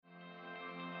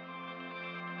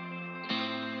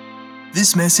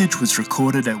This message was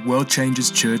recorded at World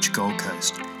Changers Church, Gold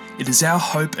Coast. It is our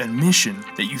hope and mission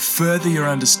that you further your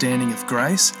understanding of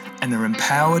grace and are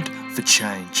empowered for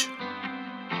change.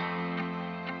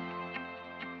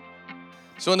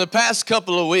 So in the past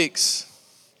couple of weeks,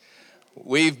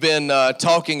 we've been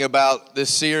talking about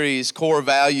this series, Core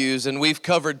Values, and we've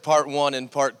covered part 1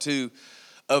 and part 2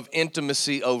 of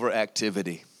intimacy over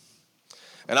activity.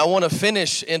 And I want to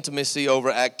finish intimacy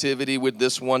over activity with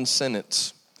this one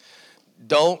sentence.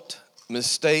 Don't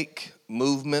mistake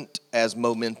movement as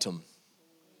momentum.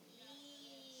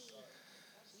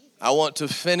 I want to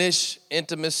finish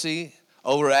intimacy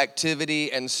over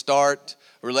activity and start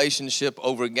relationship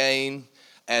over gain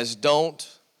as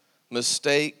don't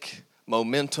mistake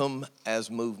momentum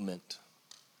as movement.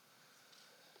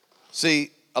 See,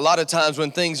 a lot of times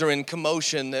when things are in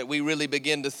commotion that we really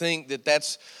begin to think that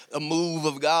that's a move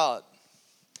of God.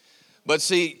 But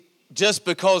see, just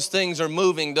because things are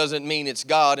moving doesn't mean it's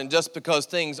God, and just because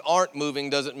things aren't moving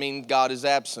doesn't mean God is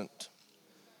absent.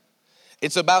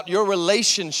 It's about your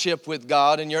relationship with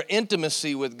God and your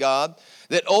intimacy with God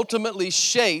that ultimately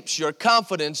shapes your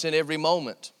confidence in every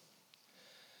moment.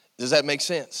 Does that make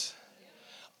sense?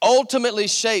 Ultimately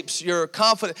shapes your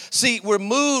confidence. See,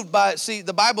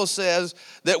 the Bible says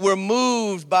that we're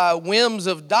moved by whims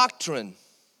of doctrine.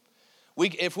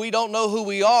 If we don't know who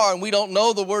we are and we don't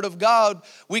know the Word of God,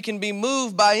 we can be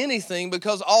moved by anything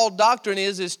because all doctrine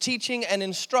is teaching and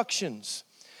instructions.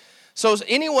 So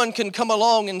anyone can come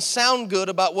along and sound good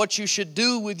about what you should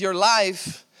do with your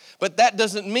life, but that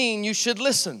doesn't mean you should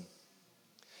listen.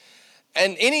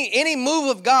 And any move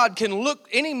of God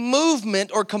any movement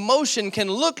or commotion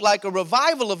can look like a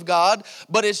revival of God,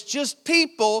 but it's just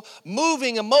people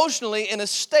moving emotionally in a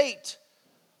state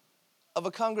of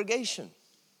a congregation.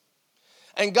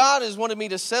 And God has wanted me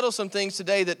to settle some things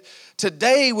today that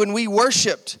today when we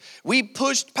worshiped, we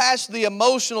pushed past the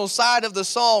emotional side of the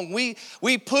song.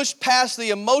 We pushed past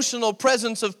the emotional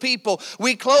presence of people.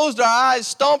 We closed our eyes,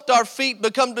 stomped our feet,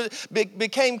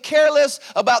 became careless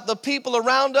about the people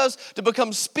around us, to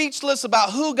become speechless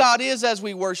about who God is as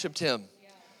we worshiped Him.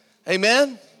 Yeah.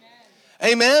 Amen?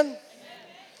 Amen? Amen?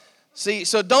 See,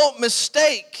 so don't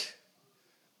mistake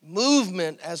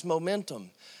movement as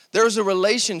momentum. There's a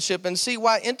relationship, and see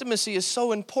why intimacy is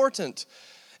so important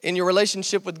in your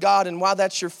relationship with God and why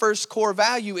that's your first core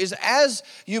value is as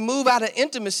you move out of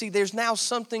intimacy, there's now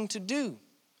something to do.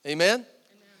 Amen? Amen.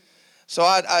 So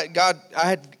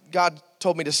God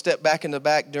told me to step back in the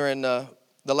back during the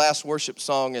last worship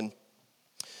song, and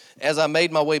as I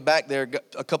made my way back there,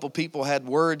 a couple people had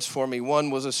words for me.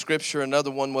 One was a scripture, another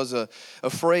one was a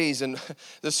phrase. And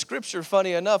the scripture,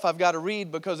 funny enough, I've got to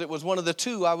read because it was one of the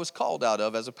two I was called out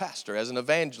of as a pastor, as an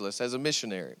evangelist, as a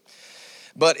missionary.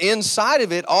 But inside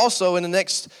of it, also in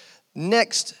the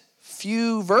next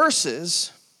few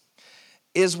verses,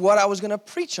 is what I was going to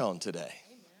preach on today.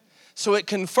 So it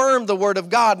confirmed the word of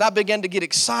God, and I began to get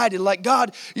excited, like,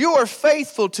 God, you are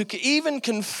faithful to even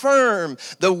confirm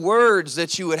the words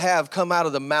that you would have come out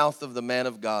of the mouth of the man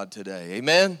of God today.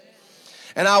 Amen?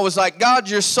 And I was like, God,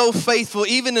 you're so faithful,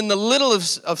 even in the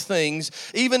littlest of things,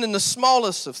 even in the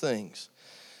smallest of things.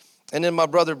 And then my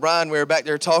brother Brian, we were back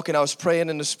there talking, I was praying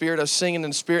in the Spirit, I was singing in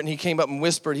the Spirit, and he came up and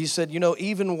whispered, he said,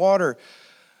 even water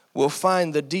will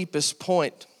find the deepest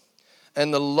point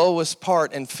and the lowest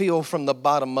part and feel from the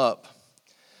bottom up.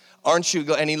 Aren't you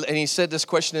glad? And he said this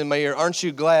question in my ear, aren't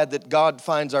you glad that God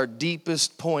finds our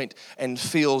deepest point and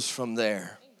feels from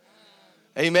there?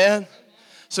 Amen?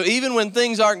 So even when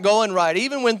things aren't going right,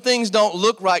 even when things don't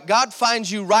look right, God finds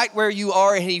you right where you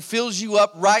are, and He fills you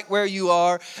up right where you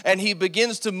are, and He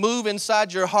begins to move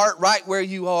inside your heart right where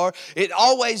you are. It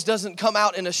always doesn't come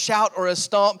out in a shout or a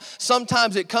stomp.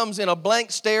 Sometimes it comes in a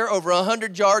blank stare over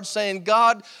 100 yards saying,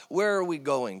 God, where are we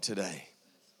going today?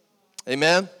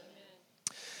 Amen?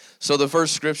 So the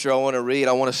first scripture I want to read,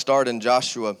 I want to start in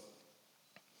Joshua.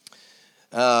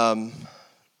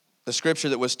 The scripture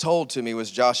that was told to me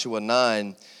was Joshua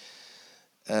 9,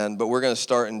 but we're going to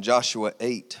start in Joshua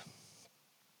 8.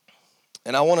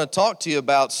 And I want to talk to you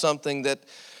about something that,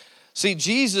 see,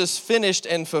 Jesus finished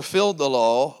and fulfilled the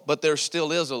law, but there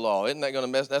still is a law. Isn't that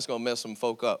going to that's going to mess some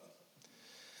folk up?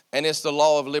 And it's the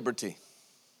law of liberty.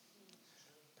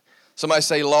 Somebody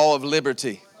say law of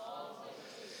liberty.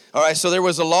 All right, so there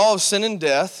was a law of sin and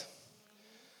death,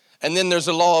 and then there's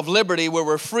a law of liberty where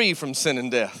we're free from sin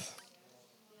and death.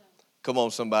 Come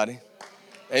on, somebody.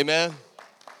 Amen.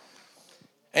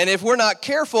 And if we're not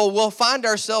careful, we'll find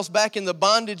ourselves back in the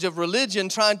bondage of religion,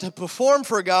 trying to perform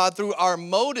for God through our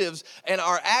motives and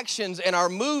our actions and our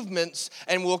movements,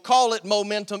 and we'll call it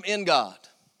momentum in God.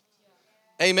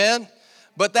 Amen.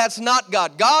 But that's not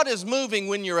God. God is moving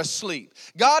when you're asleep.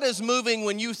 God is moving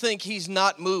when you think He's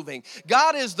not moving.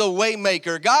 God is the way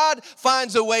maker. God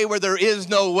finds a way where there is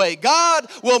no way. God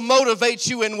will motivate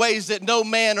you in ways that no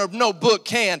man or no book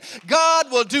can.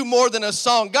 God will do more than a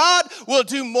song. God will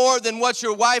do more than what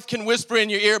your wife can whisper in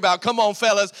your ear about. Come on,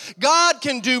 fellas. God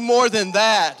can do more than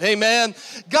that. Amen.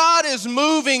 God is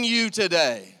moving you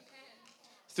today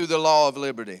through the law of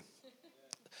liberty.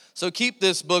 So keep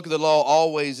this book of the law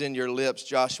always in your lips,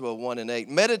 Joshua 1 and 8.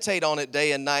 Meditate on it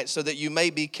day and night so that you may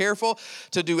be careful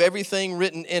to do everything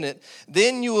written in it.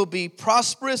 Then you will be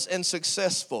prosperous and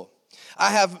successful.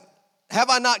 Have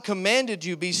I not commanded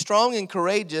you, be strong and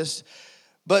courageous,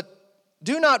 but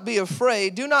do not be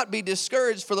afraid, do not be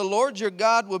discouraged, for the Lord your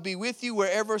God will be with you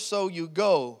wherever so you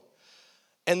go.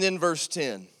 And then verse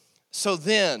 10. So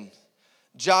then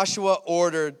Joshua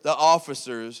ordered the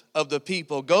officers of the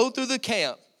people, go through the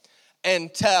camp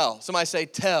and tell. Somebody say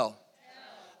tell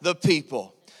the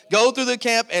people. Go through the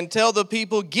camp and tell the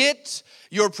people, get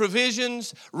your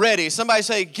provisions ready. Somebody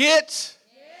say, get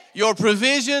your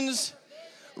provisions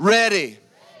ready.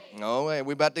 Oh, wait,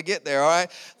 we're about to get there, all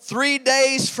right? 3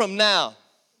 days from now.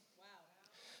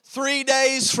 3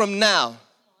 days from now,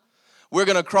 we're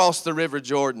going to cross the River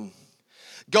Jordan.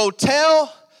 Go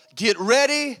tell, get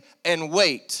ready, and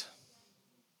wait.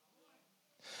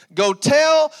 Go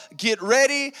tell, get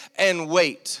ready, and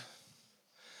wait.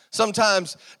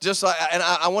 Sometimes, just like, and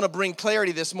I want to bring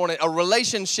clarity this morning, a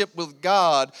relationship with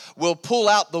God will pull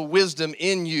out the wisdom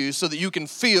in you so that you can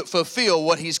fulfill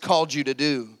what He's called you to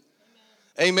do.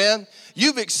 Amen.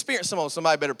 You've experienced,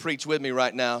 somebody better preach with me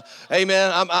right now.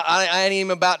 Amen. I ain't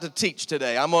even about to teach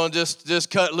today. I'm going to just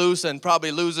cut loose and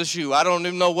probably lose a shoe. I don't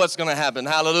even know what's going to happen.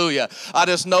 Hallelujah. I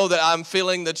just know that I'm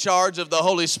feeling the charge of the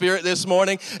Holy Spirit this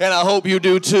morning, and I hope you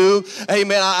do too.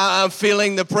 Amen. I'm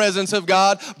feeling the presence of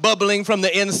God bubbling from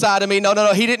the inside of me. No.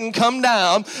 He didn't come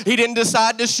down. He didn't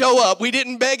decide to show up. We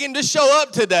didn't beg Him to show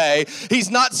up today. He's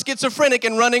not schizophrenic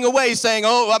and running away saying,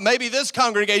 oh, maybe this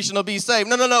congregation will be saved.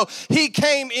 No. He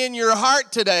came in your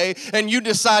heart today, and you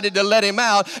decided to let Him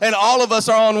out, and all of us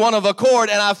are on one accord,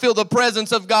 and I feel the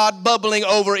presence of God bubbling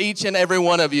over each and every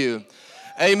one of you.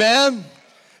 Amen.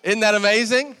 Isn't that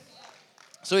amazing?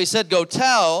 So He said, go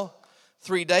tell,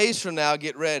 3 days from now,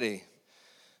 get ready.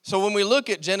 So when we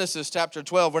look at Genesis chapter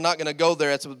 12, we're not going to go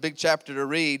there. It's a big chapter to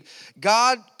read.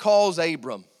 God calls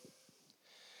Abram,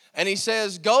 and He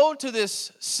says, go to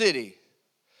this city,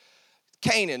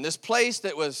 Canaan, this place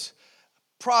that was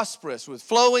prosperous, with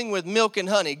flowing with milk and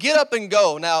honey. Get up and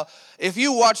go. Now, if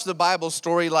you watch the Bible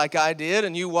story like I did,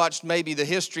 and you watched maybe the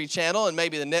History Channel and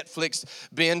maybe the Netflix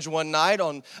binge one night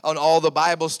on all the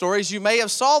Bible stories, you may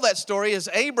have saw that story as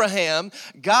Abraham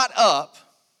got up,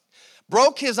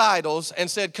 broke his idols, and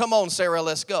said, come on, Sarah,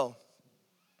 let's go.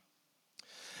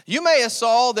 You may have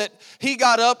saw that he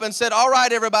got up and said, all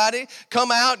right, everybody,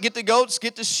 come out, get the goats,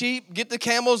 get the sheep, get the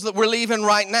camels that we're leaving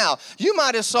right now. You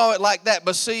might have saw it like that,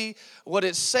 but see, what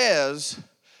it says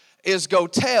is go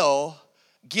tell,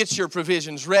 get your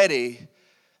provisions ready,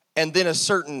 and then a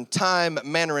certain time,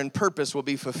 manner, and purpose will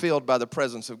be fulfilled by the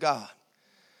presence of God.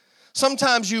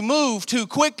 Sometimes you move too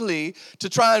quickly to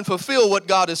try and fulfill what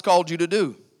God has called you to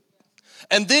do.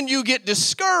 And then you get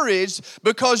discouraged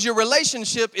because your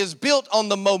relationship is built on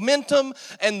the momentum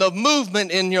and the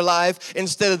movement in your life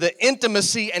instead of the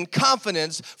intimacy and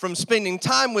confidence from spending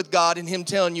time with God and Him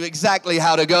telling you exactly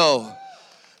how to go.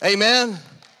 Amen.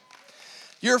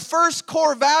 Your first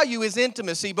core value is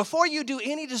intimacy. Before you do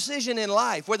any decision in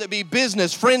life, whether it be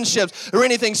business, friendships, or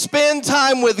anything, spend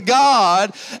time with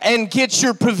God and get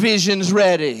your provisions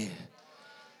ready.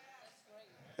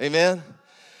 Amen.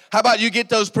 How about you get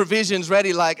those provisions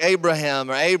ready like Abraham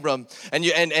or Abram,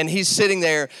 and he's sitting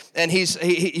there and he's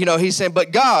saying,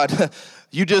 but God,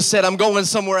 you just said I'm going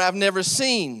somewhere I've never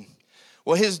seen.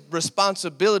 Well, his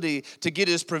responsibility to get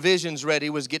his provisions ready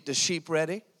was get the sheep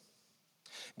ready,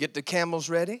 get the camels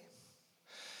ready,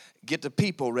 get the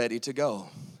people ready to go.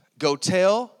 Go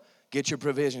tell, get your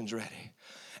provisions ready.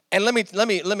 And let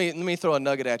me throw a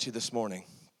nugget at you this morning.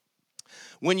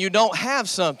 When you don't have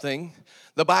something,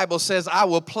 the Bible says, I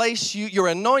will place you, your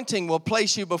anointing will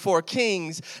place you before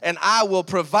kings, and I will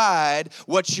provide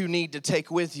what you need to take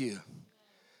with you.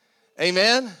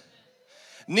 Amen?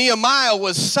 Nehemiah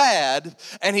was sad,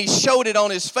 and he showed it on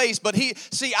his face, but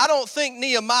I don't think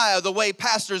Nehemiah, the way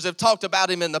pastors have talked about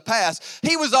him in the past,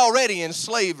 he was already in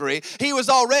slavery. He was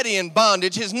already in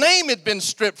bondage. His name had been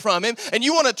stripped from him, and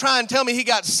you want to try and tell me he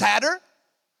got sadder?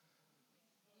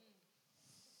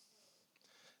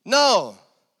 No.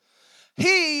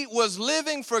 He was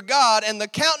living for God, and the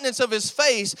countenance of his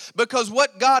face, because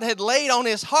what God had laid on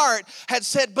his heart, had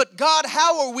said, but God,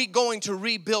 how are we going to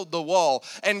rebuild the wall?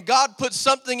 And God put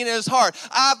something in his heart.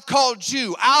 I've called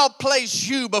you. I'll place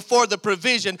you before the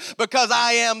provision because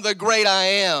I am the great I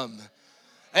am.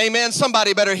 Amen.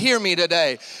 Somebody better hear me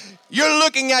today. You're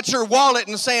looking at your wallet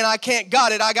and saying, I can't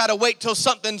got it. I got to wait till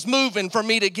something's moving for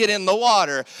me to get in the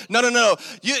water. No.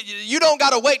 You don't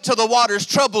got to wait till the water's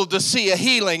troubled to see a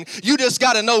healing. You just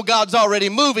got to know God's already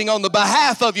moving on the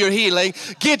behalf of your healing.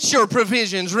 Get your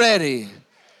provisions ready.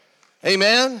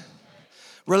 Amen.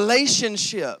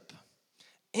 Relationship,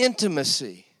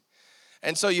 intimacy.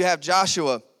 And so you have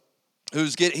Joshua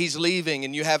he's leaving,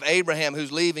 and you have Abraham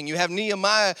who's leaving. You have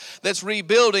Nehemiah that's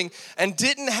rebuilding and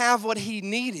didn't have what he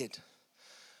needed,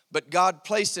 but God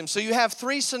placed him. So you have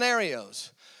three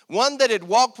scenarios. One that had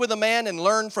walked with a man and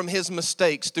learned from his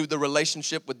mistakes through the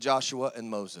relationship with Joshua and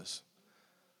Moses.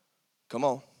 Come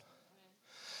on.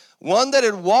 One that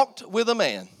had walked with a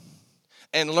man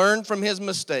and learned from his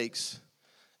mistakes,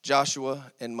 Joshua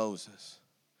and Moses.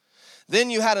 Then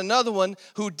you had another one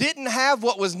who didn't have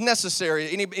what was necessary.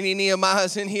 Any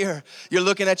Nehemiahs in here? You're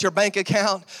looking at your bank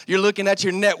account. You're looking at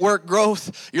your network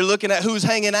growth. You're looking at who's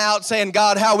hanging out saying,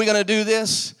 God, how are we going to do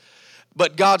this?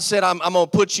 But God said, I'm going to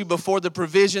put you before the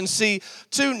provision. See,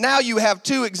 now you have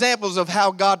two examples of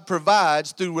how God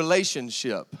provides through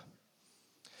relationship.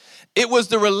 It was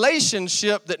the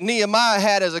relationship that Nehemiah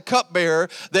had as a cupbearer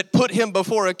that put him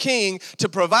before a king to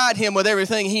provide him with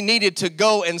everything he needed to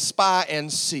go and spy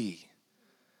and see.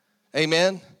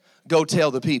 Amen. Go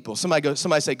tell the people. Somebody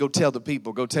say, go tell the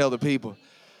people. Go tell the people.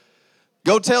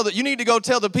 You need to go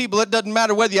tell the people. It doesn't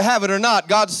matter whether you have it or not.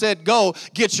 God said, go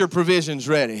get your provisions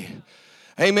ready.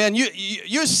 Amen.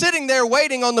 You're sitting there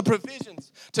waiting on the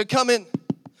provisions to come in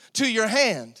to your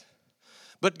hand.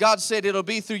 But God said it'll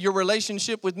be through your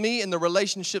relationship with me and the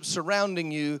relationship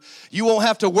surrounding you. You won't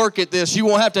have to work at this. You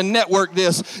won't have to network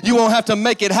this. You won't have to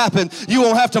make it happen. You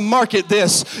won't have to market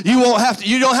this. You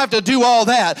don't have to do all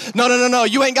that. No.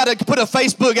 You ain't got to put a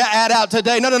Facebook ad out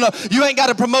today. No. You ain't got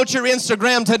to promote your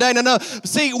Instagram today. No.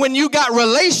 See, when you got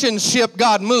relationship,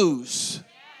 God moves.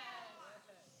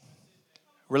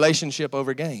 Relationship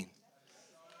over gain.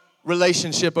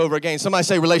 Relationship over gain. Somebody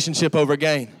say relationship over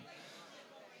gain.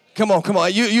 Come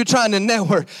on. You trying to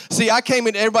network. See, I came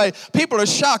in, everybody, people are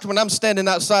shocked when I'm standing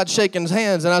outside shaking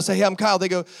hands, and I say, hey, I'm Kyle. They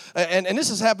go, and this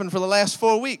has happened for the last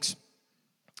 4 weeks.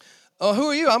 Oh, who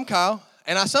are you? I'm Kyle.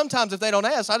 And sometimes, if they don't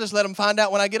ask, I just let them find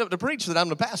out when I get up to preach that I'm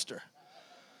the pastor.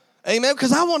 Amen?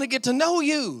 Because I want to get to know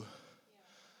you.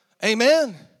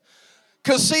 Amen?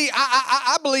 Because, see,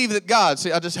 I believe that God,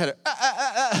 see, I just had it.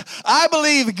 I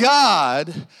believe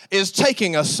God is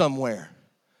taking us somewhere.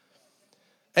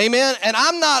 Amen. And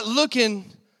I'm not looking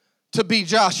to be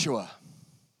Joshua.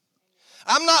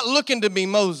 I'm not looking to be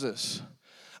Moses.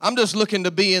 I'm just looking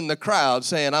to be in the crowd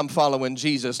saying, I'm following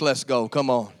Jesus. Let's go. Come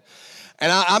on.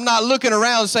 And I'm not looking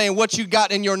around saying what you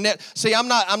got in your net. See, I'm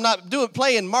not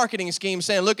playing marketing schemes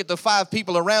saying, look at the 5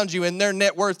 people around you and their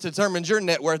net worth determines your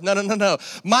net worth. No.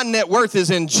 My net worth is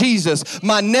in Jesus.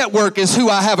 My network is who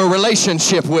I have a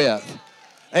relationship with.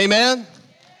 Amen.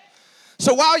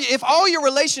 So if all your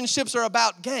relationships are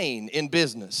about gain in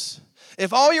business,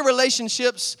 if all your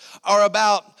relationships are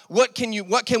about what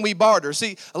can we barter?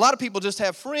 See, a lot of people just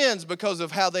have friends because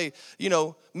of how they,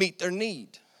 meet their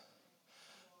need.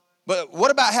 But what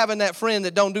about having that friend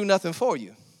that don't do nothing for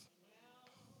you?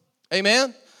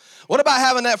 Amen? What about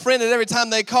having that friend that every time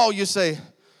they call you say,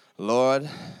 Lord,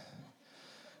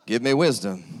 give me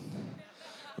wisdom.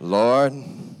 Lord,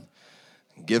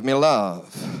 give me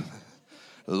love.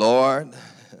 Lord,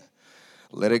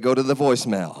 let it go to the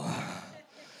voicemail.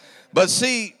 But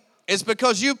see, it's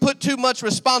because you put too much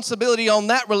responsibility on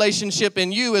that relationship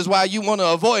in you is why you want to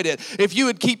avoid it. If you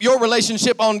would keep your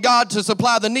relationship on God to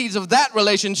supply the needs of that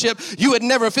relationship, you would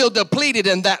never feel depleted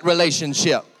in that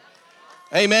relationship.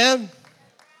 Amen?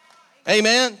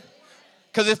 Amen?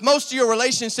 Because if most of your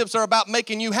relationships are about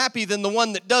making you happy, then the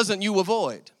one that doesn't, you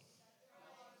avoid.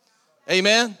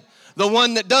 Amen? The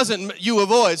one that doesn't, you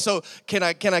avoid. So can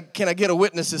I get a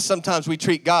witness that sometimes we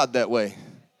treat God that way?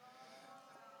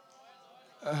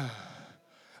 Let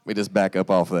me just back up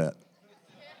off that.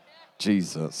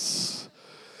 Jesus.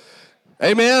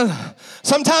 Amen.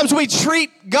 Sometimes we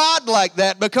treat God like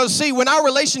that because, see, when our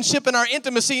relationship and our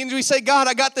intimacy, and we say, God,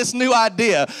 I got this new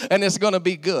idea, and it's going to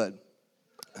be good.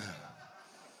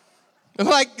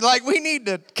 Like we need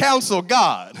to counsel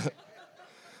God.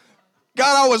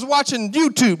 God, I was watching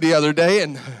YouTube the other day,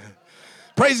 and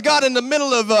praise God, in the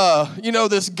middle of,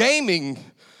 this gaming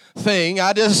thing,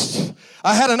 I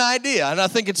had an idea, and I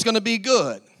think it's going to be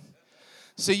good.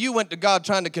 See, you went to God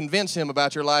trying to convince him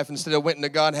about your life instead of went to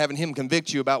God having him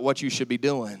convict you about what you should be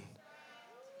doing.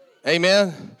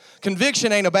 Amen?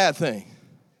 Conviction ain't a bad thing.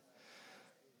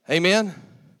 Amen?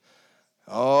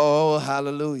 Oh,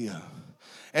 hallelujah.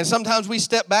 And sometimes we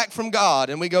step back from God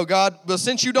and we go, God, well,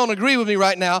 since you don't agree with me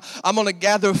right now, I'm going to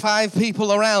gather 5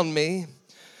 people around me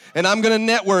and I'm going to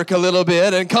network a little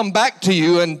bit and come back to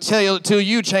you until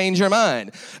you change your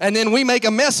mind. And then we make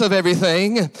a mess of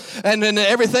everything, and then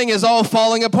everything is all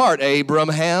falling apart.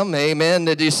 Abraham, amen.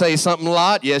 Did you say something,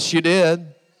 Lot? Yes, you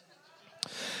did.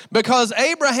 Because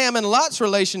Abraham and Lot's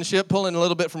relationship, pulling a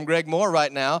little bit from Greg Moore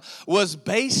right now, was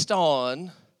based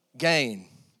on gain.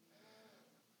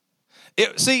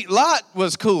 See, Lot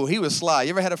was cool. He was sly.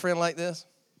 You ever had a friend like this?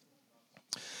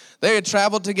 They had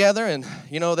traveled together, and,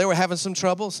 they were having some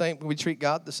trouble. We treat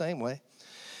God the same way.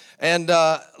 And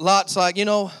Lot's like, I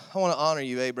want to honor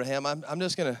you, Abraham. I'm going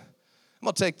to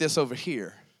take this over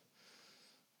here.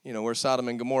 Where Sodom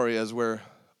and Gomorrah is, where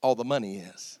all the money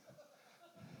is.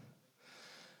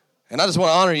 And I just want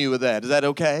to honor you with that. Is that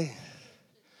okay?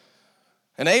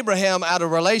 And Abraham, out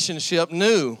of relationship,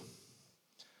 knew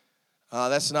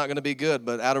that's not going to be good.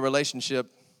 But out of relationship,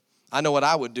 I know what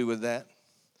I would do with that.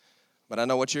 But I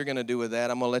know what you're going to do with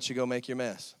that. I'm going to let you go make your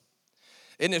mess.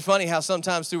 Isn't it funny how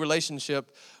sometimes through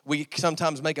relationship, we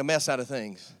sometimes make a mess out of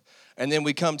things. And then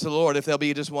we come to the Lord, if there'll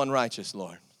be just one righteous,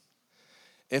 Lord.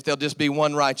 If there'll just be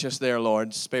one righteous there,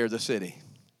 Lord, spare the city.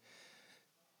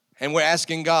 And we're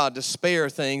asking God to spare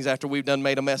things after we've done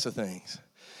made a mess of things.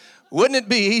 Wouldn't it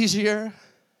be easier?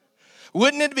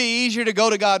 Wouldn't it be easier to go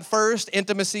to God first,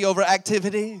 intimacy over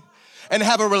activity? And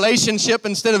have a relationship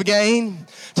instead of gain,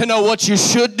 to know what you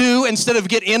should do instead of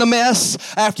get in a mess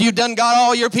after you've done got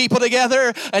all your people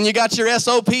together and you got your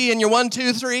SOP and your 1,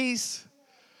 2, 3s.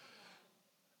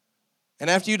 And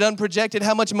after you've done projected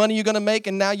how much money you're going to make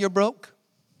and now you're broke.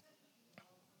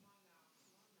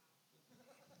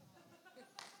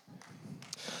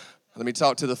 Let me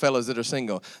talk to the fellas that are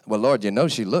single. Well, Lord,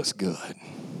 she looks good.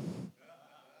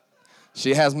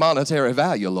 She has monetary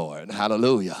value, Lord.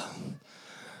 Hallelujah.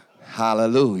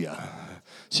 Hallelujah.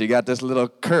 She got this little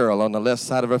curl on the left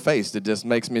side of her face that just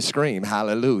makes me scream.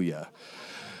 Hallelujah.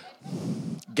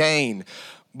 Gain.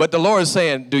 But the Lord is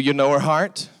saying, do you know her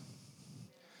heart?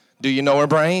 Do you know her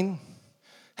brain?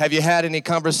 Have you had any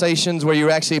conversations where you're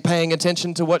actually paying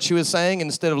attention to what she was saying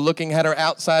instead of looking at her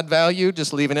outside value,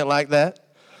 just leaving it like that?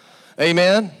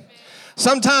 Amen?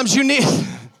 Sometimes you need...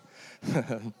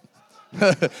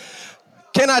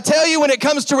 Can I tell you, when it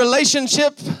comes to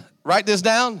relationship, write this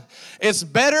down. It's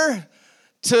better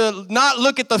to not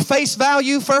look at the face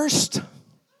value first,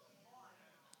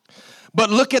 but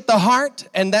look at the heart,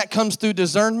 and that comes through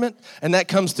discernment, and that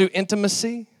comes through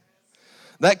intimacy.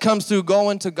 That comes through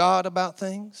going to God about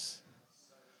things.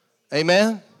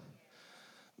 Amen?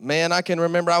 Man, I can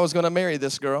remember I was going to marry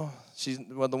this girl.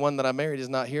 The one that I married is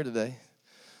not here today,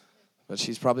 but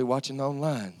she's probably watching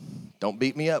online. Don't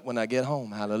beat me up when I get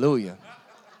home. Hallelujah.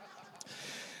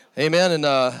 Amen. And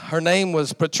her name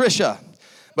was Patricia,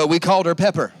 but we called her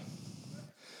Pepper,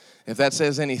 if that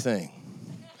says anything.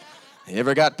 You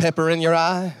ever got pepper in your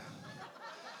eye?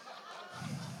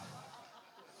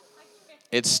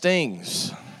 It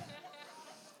stings.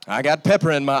 I got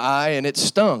pepper in my eye and it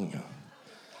stung.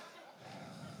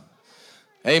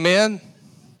 Amen.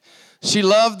 She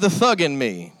loved the thug in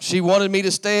me. She wanted me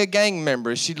to stay a gang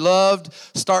member. She loved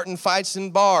starting fights in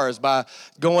bars by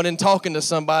going and talking to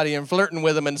somebody and flirting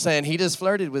with them and saying, he just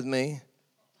flirted with me.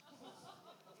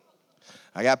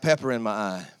 I got pepper in my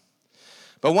eye.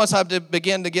 But once I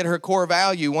began to get her core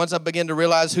value, once I began to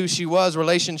realize who she was,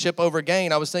 relationship over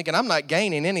gain, I was thinking, I'm not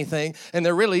gaining anything, and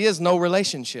there really is no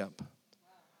relationship.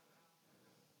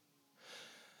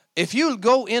 If you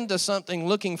go into something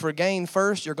looking for gain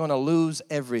first, you're going to lose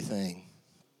everything.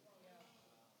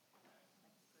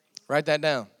 Write that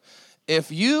down.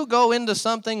 If you go into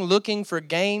something looking for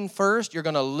gain first, you're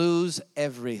going to lose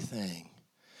everything.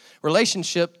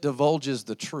 Relationship divulges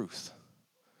the truth.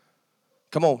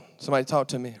 Come on, somebody talk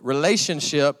to me.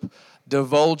 Relationship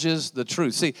divulges the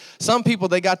truth. See, some people,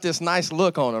 they got this nice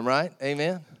look on them, right?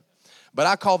 Amen. But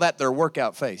I call that their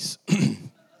workout face.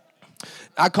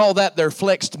 I call that their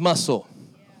flexed muscle.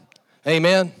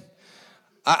 Amen.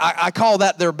 I call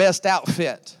that their best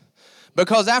outfit.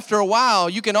 Because after a while,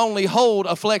 you can only hold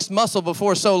a flexed muscle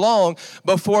before so long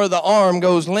before the arm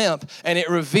goes limp and it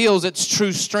reveals its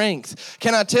true strength.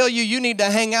 Can I tell you, you need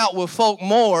to hang out with folk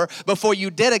more before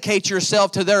you dedicate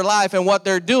yourself to their life and what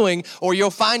they're doing, or you'll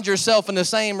find yourself in the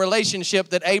same relationship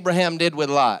that Abraham did with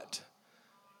Lot.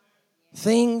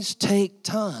 Things take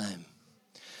time.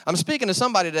 I'm speaking to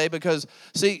somebody today because,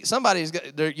 see,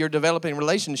 you're developing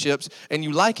relationships, and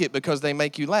you like it because they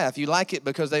make you laugh. You like it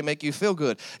because they make you feel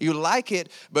good. You like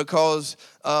it because,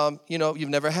 you've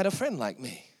never had a friend like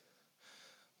me.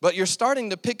 But you're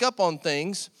starting to pick up on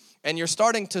things, and you're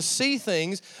starting to see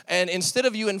things, and instead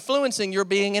of you influencing, you're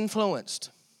being influenced.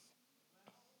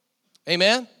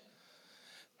 Amen?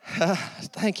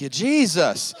 Thank you,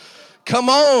 Jesus. Come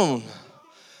on.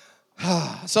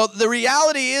 So the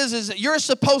reality is that you're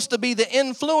supposed to be the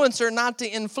influencer, not the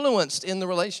influenced in the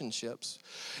relationships.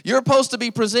 You're supposed to be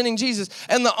presenting Jesus.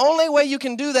 And the only way you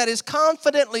can do that is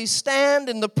confidently stand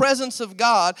in the presence of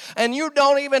God. And you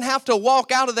don't even have to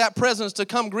walk out of that presence to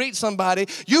come greet somebody.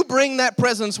 You bring that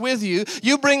presence with you.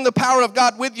 You bring the power of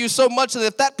God with you so much that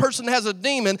if that person has a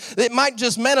demon, it might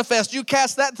just manifest. You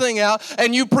cast that thing out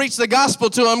and you preach the gospel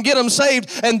to them, get them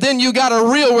saved, and then you got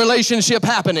a real relationship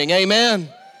happening. Amen.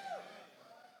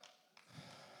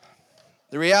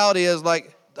 The reality is,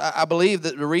 I believe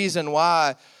that the reason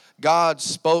why God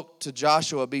spoke to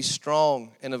Joshua, be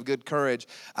strong and of good courage,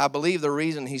 I believe the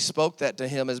reason he spoke that to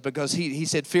him is because he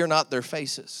said, fear not their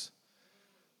faces.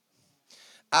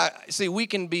 See, we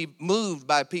can be moved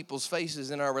by people's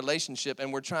faces in our relationship,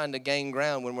 and we're trying to gain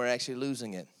ground when we're actually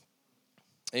losing it.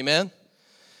 Amen?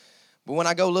 But when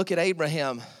I go look at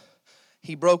Abraham,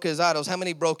 he broke his idols. How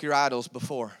many broke your idols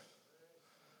before?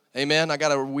 Amen? I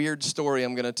got a weird story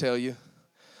I'm going to tell you.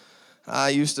 I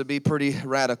used to be pretty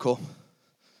radical.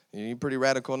 You're pretty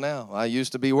radical now. I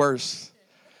used to be worse.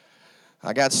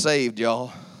 I got saved,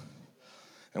 y'all.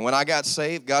 And when I got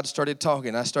saved, God started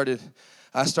talking. I started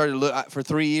for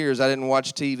 3 years, I didn't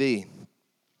watch TV.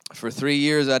 For 3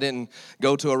 years, I didn't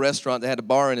go to a restaurant that had a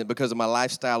bar in it because of my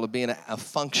lifestyle of being a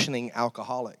functioning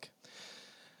alcoholic.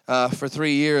 For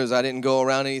 3 years, I didn't go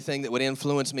around anything that would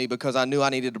influence me because I knew I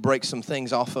needed to break some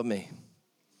things off of me.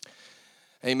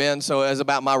 Amen. So it was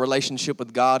about my relationship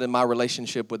with God and my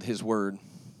relationship with His Word.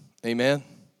 Amen.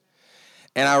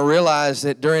 And I realized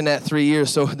that during that 3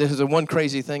 years, so there's the one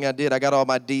crazy thing I did. I got all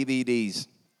my DVDs.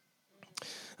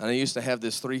 And I used to have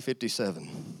this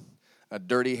 357, a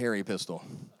dirty Harry pistol.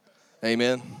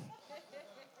 Amen.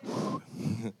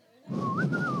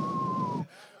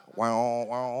 Wow,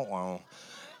 wow, wow.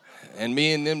 And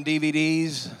me and them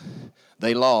DVDs,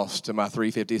 they lost to my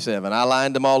 357. I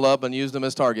lined them all up and used them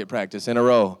as target practice in a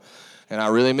row. And I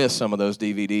really miss some of those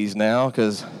DVDs now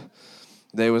because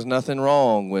there was nothing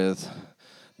wrong with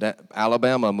that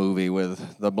Alabama movie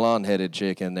with the blonde-headed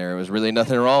chick in there. There was really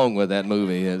nothing wrong with that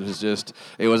movie.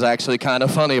 It was actually kind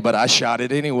of funny, but I shot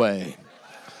it anyway.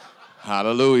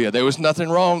 Hallelujah. There was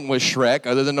nothing wrong with Shrek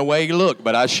other than the way he looked,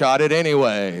 but I shot it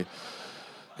anyway.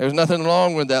 There's nothing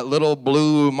wrong with that little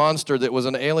blue monster that was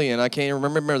an alien. I can't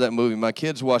remember that movie. My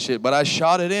kids watched it, but I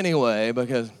shot it anyway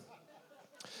because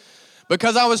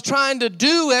I was trying to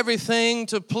do everything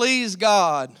to please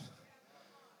God.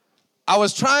 I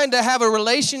was trying to have a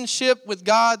relationship with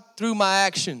God through my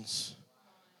actions.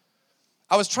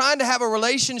 I was trying to have a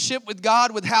relationship with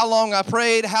God with how long I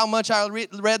prayed, how much I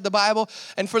read the Bible.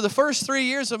 And for the first 3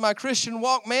 years of my Christian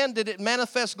walk, man, did it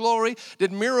manifest glory?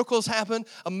 Did miracles happen?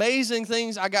 Amazing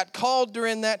things. I got called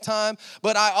during that time,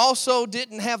 but I also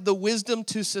didn't have the wisdom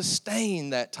to sustain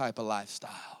that type of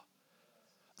lifestyle.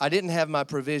 I didn't have my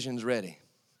provisions ready.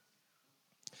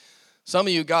 Some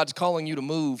of you, God's calling you to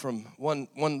move from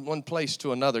one place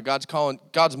to another.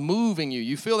 God's moving you.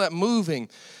 You feel that moving,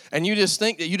 and you just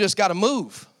think that you just got to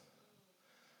move.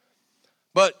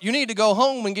 But you need to go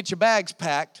home and get your bags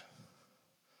packed,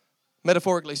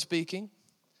 metaphorically speaking.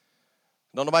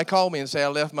 Don't nobody call me and say I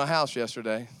left my house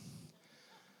yesterday.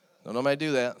 Don't nobody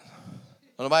do that.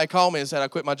 Don't nobody call me and say I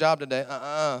quit my job today.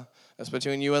 That's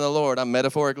between you and the Lord. I'm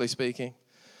metaphorically speaking.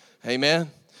 Amen.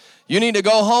 You need to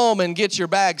go home and get your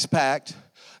bags packed,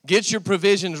 get your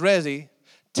provisions ready,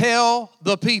 tell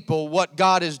the people what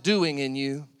God is doing in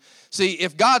you. See,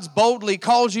 if God's boldly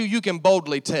calls you, you can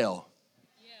boldly tell.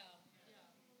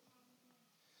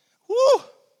 Woo!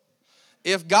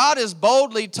 If God has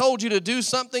boldly told you to do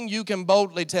something, you can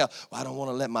boldly tell. Well, I don't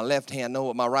want to let my left hand know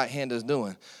what my right hand is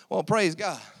doing. Well, praise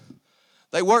God.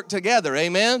 They work together,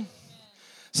 amen?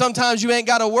 Sometimes you ain't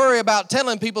got to worry about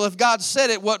telling people if God said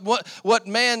it, what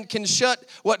man can shut,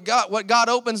 what God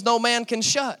opens, no man can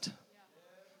shut.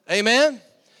 Amen?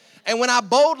 And when I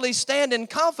boldly stand in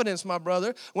confidence, my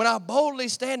brother, when I boldly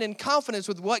stand in confidence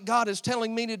with what God is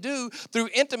telling me to do through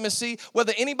intimacy,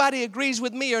 whether anybody agrees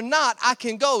with me or not, I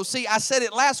can go. See, I said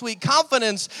it last week.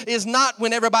 Confidence is not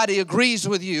when everybody agrees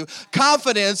with you.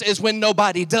 Confidence is when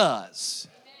nobody does.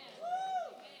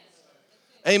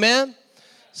 Amen?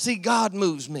 See, God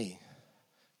moves me.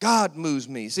 God moves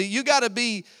me. See, you got to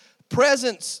be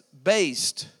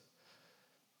presence-based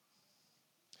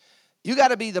You got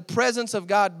to be the presence of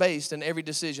God based in every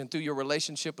decision through your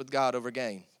relationship with God over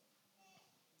gain.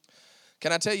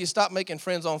 Can I tell you, stop making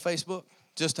friends on Facebook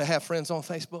just to have friends on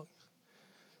Facebook?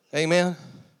 Amen.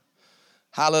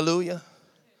 Hallelujah.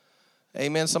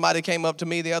 Amen. Somebody came up to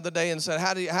me the other day and said,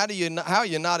 how are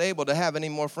you not able to have any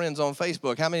more friends on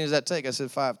Facebook? How many does that take? I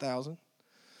said, 5,000.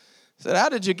 I said, how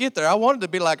did you get there? I wanted to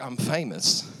be like, I'm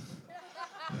famous.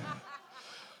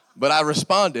 But I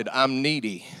responded, I'm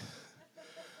needy.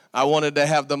 I wanted to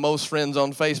have the most friends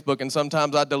on Facebook, and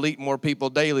sometimes I delete more people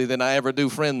daily than I ever do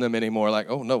friend them anymore. Like,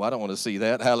 oh, no, I don't want to see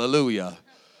that. Hallelujah.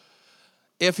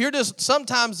 If you're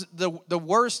sometimes the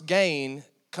worst gain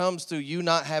comes through you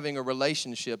not having a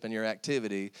relationship in your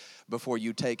activity before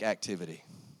you take activity.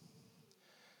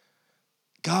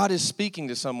 God is speaking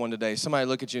to someone today. Somebody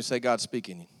look at you and say, God's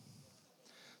speaking.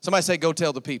 Somebody say, go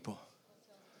tell the people.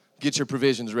 Get your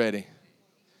provisions ready.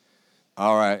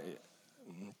 All right.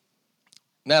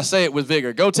 Now say it with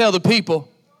vigor. Go tell the people.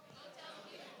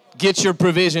 Get your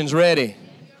provisions ready.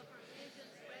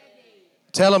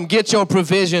 Tell them, get your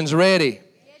provisions ready.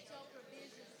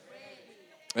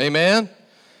 Amen.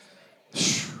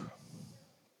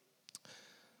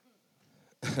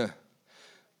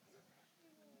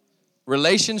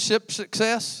 Relationship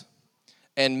success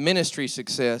and ministry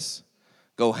success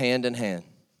go hand in hand.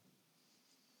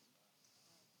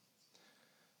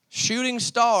 Shooting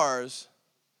stars.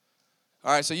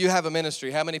 All right, so you have a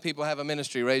ministry. How many people have a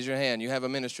ministry? Raise your hand. You have a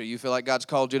ministry. You feel like God's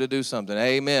called you to do something.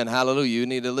 Amen. Hallelujah. You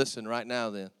need to listen right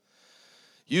now then.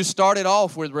 You started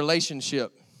off with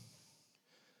relationship.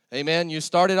 Amen. You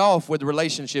started off with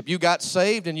relationship. You got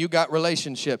saved and you got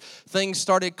relationship. Things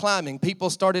started climbing. People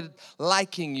started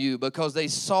liking you because they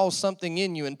saw something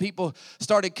in you, and people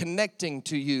started connecting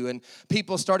to you, and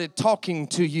people started talking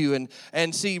to you,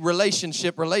 and see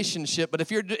relationship. But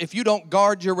if you don't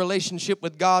guard your relationship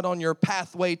with God on your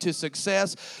pathway to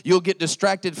success, you'll get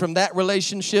distracted from that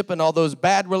relationship, and all those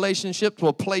bad relationships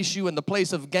will place you in the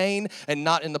place of gain and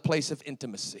not in the place of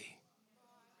intimacy.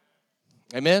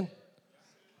 Amen.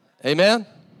 Amen?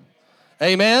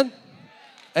 Amen?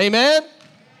 Amen?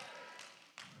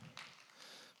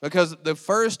 Because the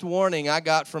first warning I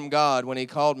got from God when he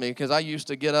called me, because I used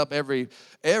to get up every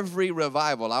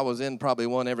revival. I was in probably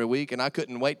one every week, and I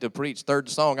couldn't wait to preach third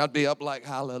song. I'd be up like,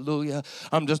 hallelujah,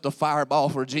 I'm just a fireball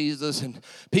for Jesus. And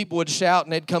people would shout,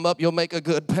 and they'd come up, you'll make a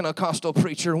good Pentecostal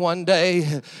preacher one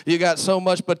day. You got so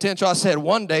much potential. I said,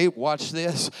 one day, watch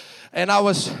this. And I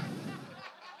was,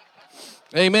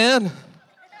 amen?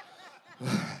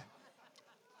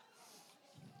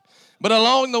 But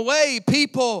along the way,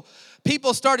 people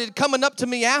started coming up to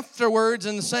me afterwards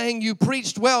and saying, you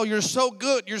preached well, you're so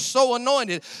good, you're so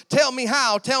anointed. Tell me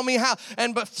how.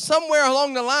 But somewhere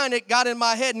along the line, it got in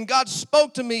my head, and God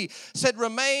spoke to me, said,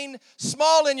 remain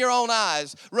small in your own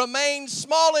eyes. Remain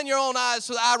small in your own eyes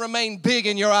so that I remain big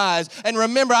in your eyes. And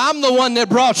remember, I'm the one that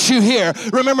brought you here.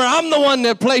 Remember, I'm the one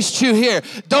that placed you here.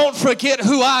 Don't forget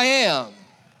who I am.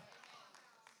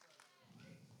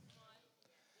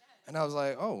 And I was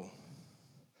like, oh.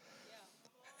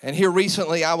 And here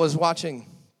recently I was watching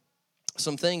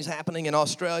some things happening in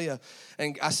Australia.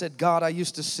 And I said, God, I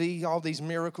used to see all these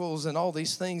miracles and all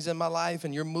these things in my life,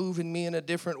 and you're moving me in a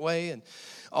different way and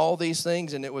all these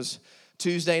things. And it was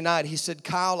Tuesday night. He said,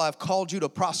 Kyle, I've called you to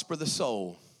prosper the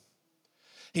soul.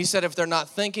 He said, if they're not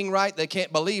thinking right, they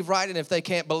can't believe right. And if they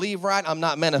can't believe right, I'm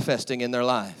not manifesting in their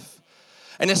life.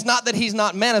 And it's not that he's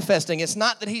not manifesting. It's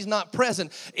not that he's not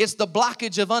present. It's the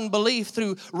blockage of unbelief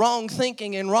through wrong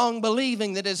thinking and wrong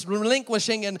believing that is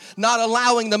relinquishing and not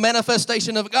allowing the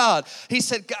manifestation of God. He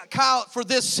said, Kyle, for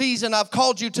this season, I've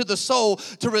called you to the soul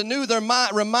to renew their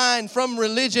mind from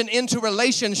religion into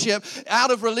relationship,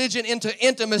 out of religion into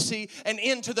intimacy, and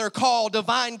into their call,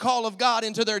 divine call of God,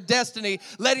 into their destiny,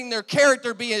 letting their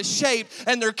character be shaped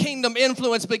and their kingdom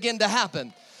influence begin to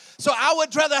happen. So I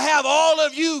would rather have all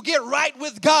of you get right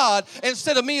with God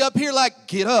instead of me up here like,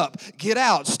 get up, get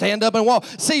out, stand up and walk.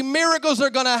 See, miracles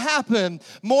are going to happen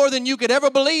more than you could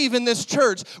ever believe in this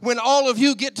church when all of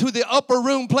you get to the upper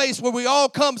room place where we all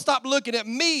come, stop looking at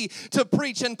me to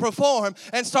preach and perform,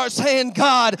 and start saying,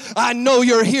 God, I know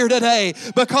you're here today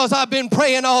because I've been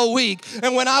praying all week.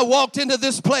 And when I walked into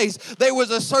this place, there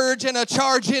was a surge and a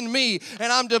charge in me,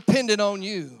 and I'm dependent on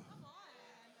you.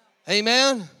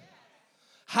 Amen.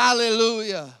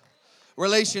 Hallelujah.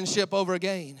 Relationship over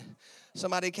gain.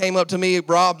 Somebody came up to me,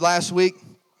 Rob, last week.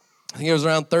 I think it was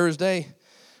around Thursday,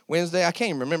 Wednesday. I can't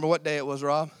even remember what day it was,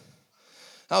 Rob.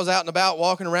 I was out and about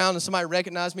walking around, and somebody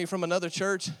recognized me from another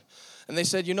church. And they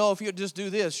said, you know, if you'd just do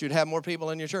this, you'd have more people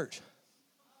in your church.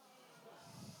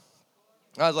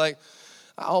 I was like,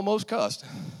 I almost cussed.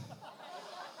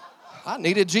 I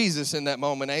needed Jesus in that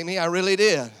moment, Amy. I really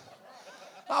did.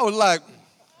 I was like,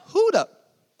 who the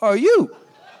are you?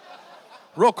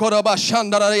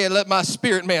 Let my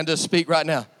spirit man just speak right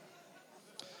now.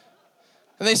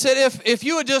 And they said, if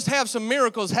you would just have some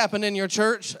miracles happen in your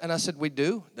church. And I said, we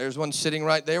do. There's one sitting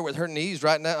right there with her knees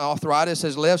right now. Arthritis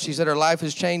has left. She said her life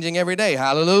is changing every day.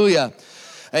 Hallelujah.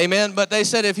 Amen. But they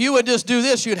said, if you would just do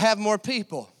this, you'd have more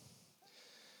people.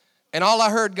 And all I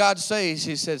heard God say is,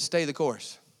 he said, stay the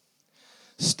course.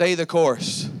 Stay the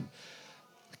course.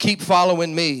 Keep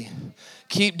following me.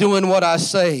 Keep doing what I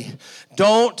say.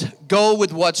 Don't go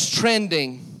with what's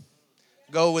trending.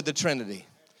 Go with the Trinity.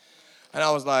 And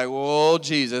I was like, whoa,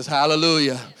 Jesus,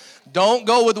 hallelujah. Don't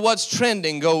go with what's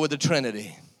trending. Go with the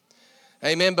Trinity.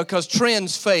 Amen. Because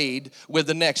trends fade with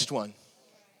the next one.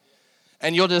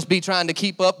 And you'll just be trying to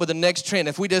keep up with the next trend.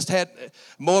 If we just had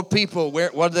more people,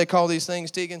 what do they call these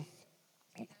things, Tegan?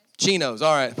 Chinos.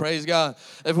 All right, praise God.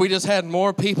 If we just had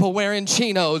more people wearing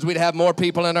chinos, we'd have more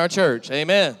people in our church.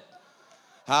 Amen.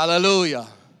 Hallelujah.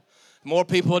 More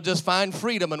people would just find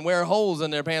freedom and wear holes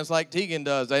in their pants like Tegan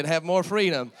does. They'd have more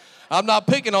freedom. I'm not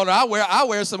picking on her. I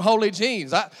wear some holy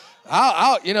jeans.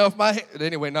 If my head,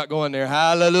 anyway, not going there.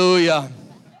 Hallelujah.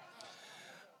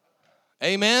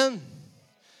 Amen.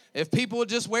 If people would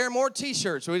just wear more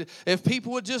t-shirts, if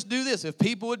people would just do this, if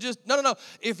people would just, no.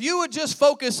 If you would just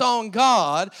focus on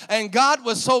God, and God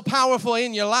was so powerful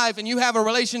in your life, and you have a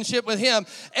relationship with Him,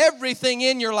 everything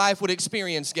in your life would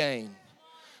experience gain.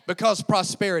 Because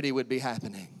prosperity would be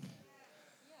happening.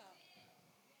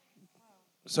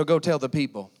 So go tell the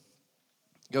people.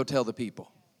 Go tell the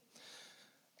people.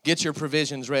 Get your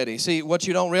provisions ready. See, what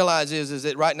you don't realize is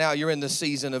that right now you're in the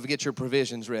season of get your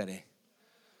provisions ready.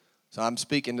 So I'm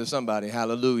speaking to somebody.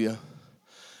 Hallelujah.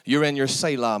 You're in your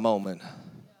Selah moment.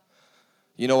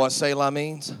 You know what Selah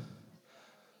means?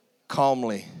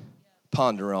 Calmly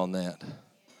ponder on that.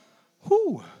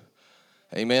 Whew.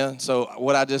 Amen. So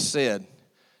what I just said,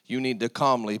 you need to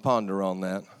calmly ponder on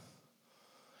that.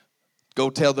 Go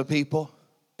tell the people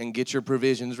and get your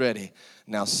provisions ready.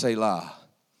 Now Selah.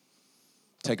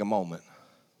 Take a moment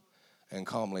and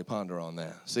calmly ponder on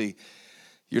that. See,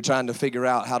 you're trying to figure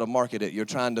out how to market it. You're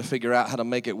trying to figure out how to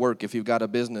make it work if you've got a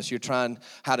business. You're trying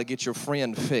how to get your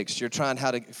friend fixed. You're trying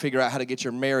how to figure out how to get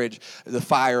your marriage, the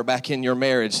fire back in your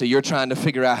marriage. So you're trying to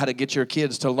figure out how to get your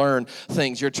kids to learn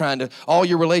things. All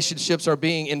your relationships are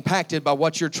being impacted by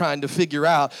what you're trying to figure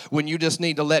out when you just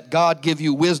need to let God give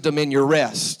you wisdom in your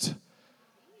rest.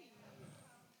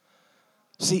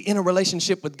 See, in a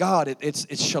relationship with God,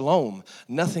 it's shalom.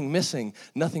 Nothing missing,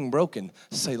 nothing broken.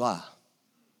 Selah.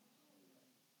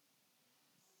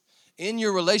 In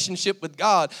your relationship with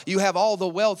God, you have all the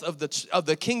wealth of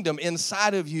the kingdom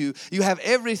inside of you. You have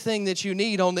everything that you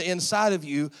need on the inside of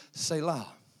you. Selah.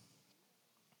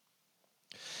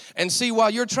 And see, while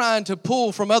you're trying to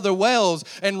pull from other wells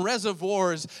and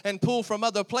reservoirs and pull from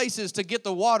other places to get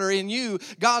the water in you,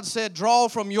 God said, draw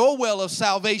from your well of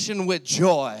salvation with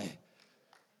joy.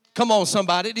 Come on,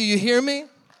 somebody. Do you hear me?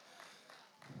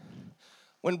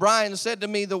 When Brian said to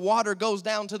me, the water goes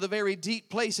down to the very deep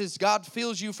places, God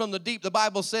fills you from the deep. The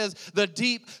Bible says the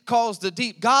deep calls the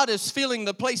deep. God is filling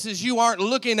the places you aren't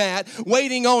looking at,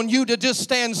 waiting on you to just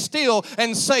stand still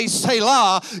and say,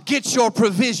 Selah, get your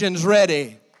provisions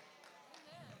ready.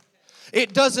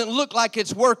 It doesn't look like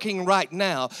it's working right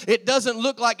now. It doesn't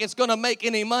look like it's going to make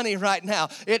any money right now.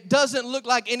 It doesn't look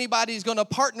like anybody's going to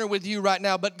partner with you right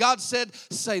now. But God said,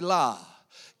 Selah,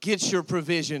 get your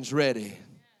provisions ready.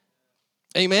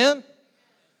 Amen?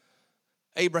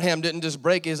 Abraham didn't just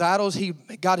break his idols. He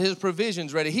got his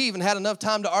provisions ready. He even had enough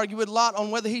time to argue with Lot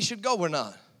on whether he should go or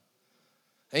not.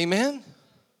 Amen?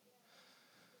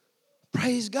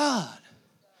 Praise God.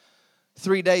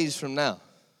 3 days from now.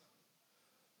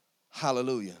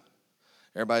 Hallelujah.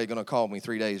 Everybody's going to call me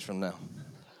 3 days from now.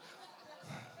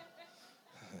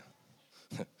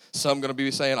 Some going to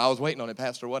be saying, I was waiting on it,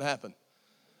 Pastor. What happened?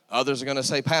 Others are going to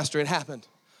say, Pastor, it happened.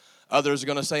 Others are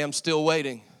going to say, I'm still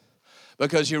waiting.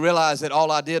 Because you realize that all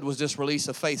I did was just release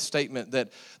a faith statement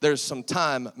that there's some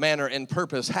time, manner, and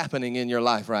purpose happening in your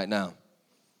life right now.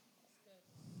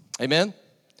 Amen?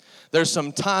 There's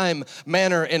some time,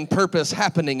 manner, and purpose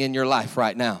happening in your life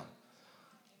right now.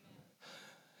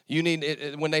 You need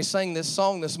it, when they sang this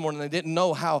song this morning, they didn't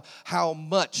know how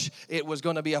much it was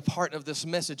going to be a part of this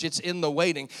message. It's in the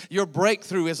waiting. Your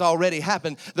breakthrough has already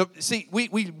happened.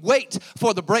 We wait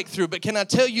for the breakthrough, but can I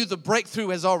tell you the breakthrough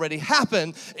has already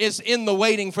happened? It's in the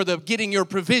waiting for the getting your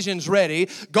provisions ready.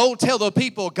 Go tell the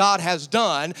people God has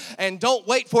done, and don't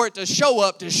wait for it to show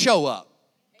up to show up.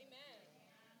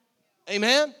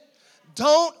 Amen? Amen?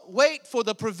 Don't wait for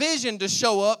the provision to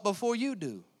show up before you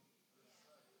do.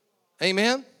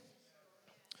 Amen?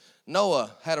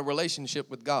 Noah had a relationship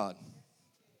with God.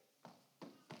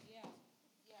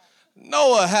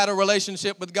 Noah had a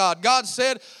relationship with God. God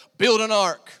said, build an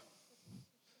ark.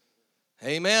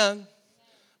 Amen.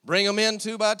 Bring them in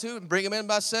 2 by 2, bring them in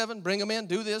by 7, bring them in,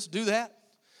 do this, do that.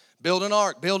 Build an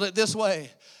ark, build it this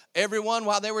way. Everyone,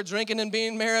 while they were drinking and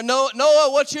being merry, Noah,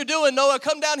 what you doing? Noah,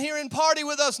 come down here and party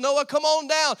with us. Noah, come on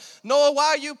down. Noah, why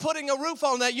are you putting a roof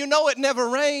on that? You know it never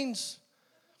rains.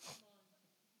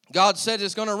 God said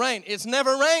it's going to rain. It's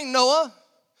never rained, Noah.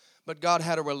 But God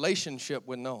had a relationship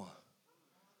with Noah.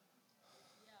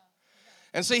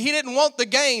 And see, he didn't want the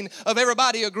gain of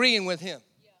everybody agreeing with him.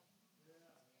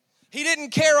 He didn't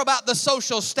care about the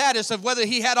social status of whether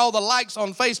he had all the likes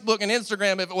on Facebook and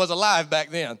Instagram if it was alive back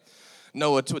then.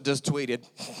 Noah just tweeted,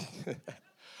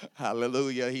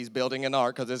 hallelujah, he's building an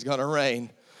ark because it's going to rain.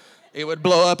 It would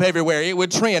blow up everywhere. It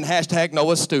would trend, hashtag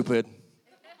Noah's stupid.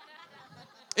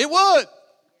 It would.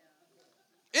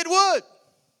 It would.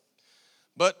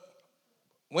 But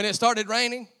when it started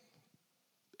raining,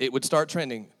 it would start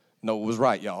trending. Noah was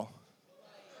right, y'all.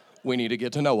 We need to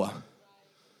get to Noah.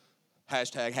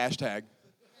 Hashtag,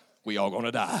 we all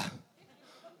gonna die.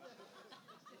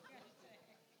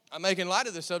 I'm making light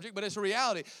of this subject, but it's a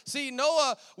reality. See,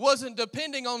 Noah wasn't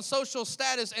depending on social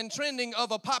status and trending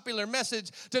of a popular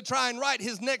message to try and write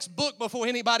his next book before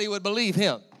anybody would believe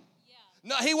him.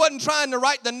 No, he wasn't trying to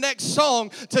write the next song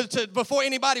before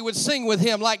anybody would sing with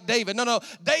him like David. No.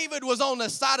 David was on the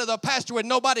side of the pasture where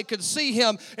nobody could see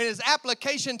him, and his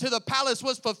application to the palace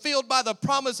was fulfilled by the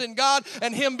promise in God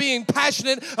and him being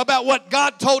passionate about what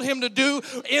God told him to do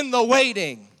in the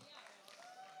waiting.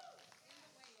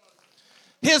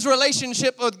 His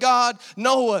relationship with God,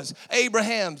 Noah's,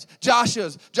 Abraham's,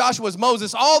 Joshua's,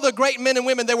 Moses, all the great men and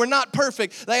women, they were not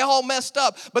perfect. They all messed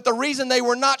up. But the reason they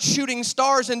were not shooting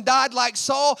stars and died like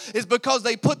Saul is because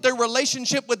they put their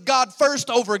relationship with God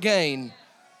first over gain.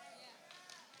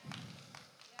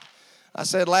 I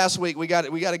said last week, we got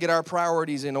to get our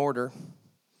priorities in order.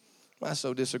 I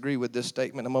so disagree with this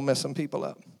statement. I'm going to mess some people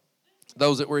up.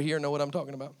 Those that were here know what I'm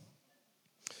talking about.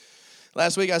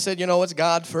 Last week I said, it's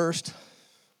God first.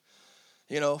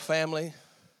 Family,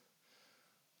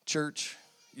 church,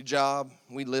 your job,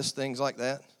 we list things like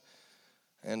that.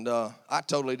 And I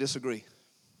totally disagree.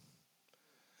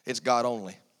 It's God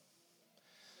only.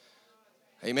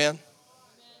 Amen?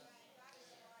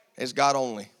 It's God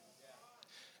only.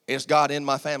 It's God in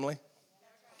my family,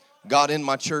 God in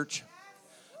my church,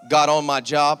 God on my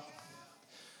job,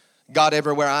 God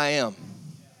everywhere I am.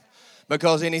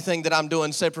 Because anything that I'm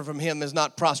doing separate from Him is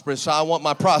not prosperous. So I want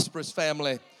my prosperous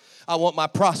family. I want my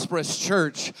prosperous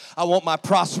church. I want my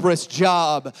prosperous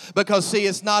job. Because, see,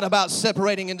 it's not about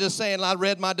separating and just saying, I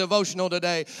read my devotional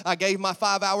today. I gave my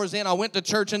 5 hours in. I went to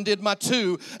church and did my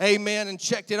 2. Amen. And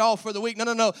checked it off for the week.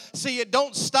 No. See, it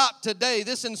don't stop today.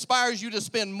 This inspires you to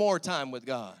spend more time with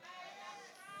God.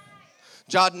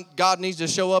 God needs to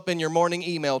show up in your morning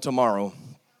email tomorrow.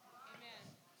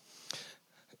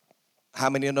 How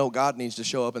many know God needs to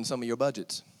show up in some of your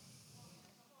budgets?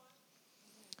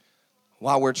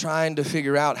 While we're trying to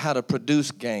figure out how to produce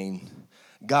gain,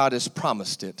 God has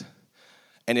promised it.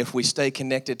 And if we stay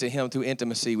connected to Him through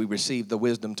intimacy, we receive the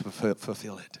wisdom to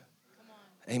fulfill it.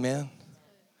 Amen?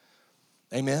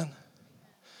 Amen?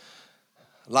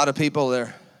 A lot of people,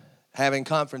 they're having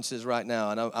conferences right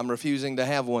now, and I'm refusing to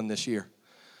have one this year.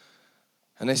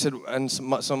 And they said, and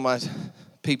some of my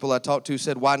people I talked to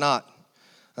said, why not?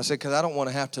 I said, because I don't want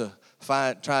to have to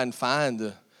try and find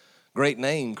the great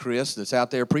name, Chris, that's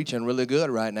out there preaching really good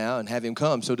right now and have him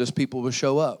come so just people will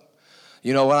show up.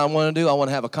 You know what I want to do? I want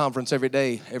to have a conference every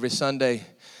day, every Sunday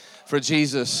for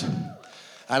Jesus.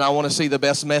 And I want to see the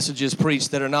best messages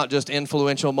preached that are not just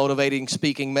influential, motivating,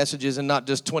 speaking messages and not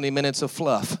just 20 minutes of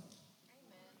fluff.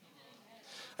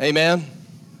 Amen.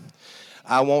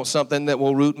 I want something that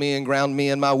will root me and ground me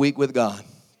in my week with God.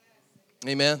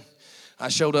 Amen. I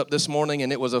showed up this morning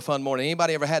and it was a fun morning.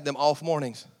 Anybody ever had them off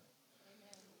mornings?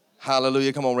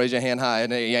 Hallelujah. Come on, raise your hand high.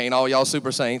 And ain't all y'all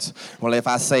super saints. Well, if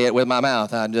I say it with my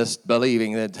mouth, I'm just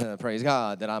believing that, praise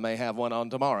God, that I may have one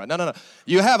on tomorrow. No.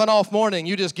 You have an off morning.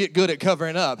 You just get good at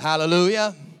covering up.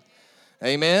 Hallelujah.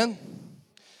 Amen.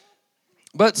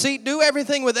 But see, do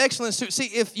everything with excellence. See,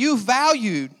 if you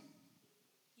valued,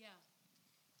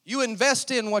 you invest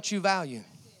in what you value.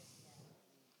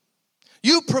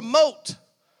 You promote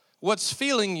what's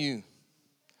feeling you.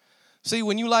 See,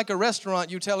 when you like a restaurant,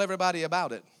 you tell everybody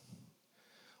about it.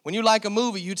 When you like a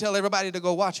movie, you tell everybody to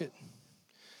go watch it.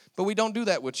 But we don't do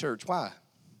that with church. Why?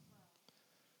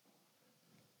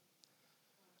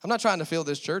 I'm not trying to fill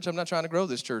this church. I'm not trying to grow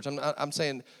this church. I'm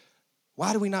saying,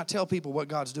 why do we not tell people what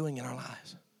God's doing in our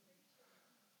lives?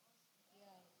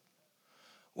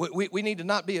 We need to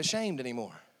not be ashamed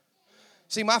anymore.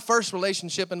 See, my first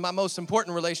relationship and my most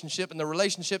important relationship and the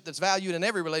relationship that's valued in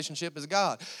every relationship is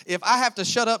God. If I have to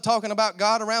shut up talking about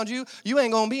God around you, you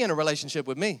ain't going to be in a relationship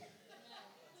with me.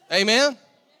 Amen?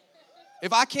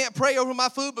 If I can't pray over my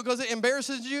food because it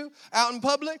embarrasses you out in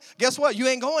public, guess what? You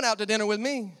ain't going out to dinner with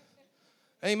me.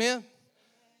 Amen?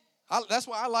 That's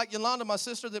why I like Yolanda, my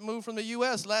sister that moved from the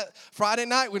U.S. Friday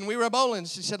night when we were bowling.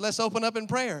 She said, let's open up in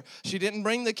prayer. She didn't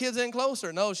bring the kids in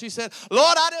closer. No, she said,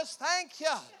 Lord, I just thank you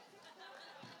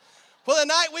for the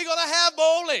night we're going to have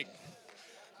bowling.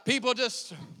 People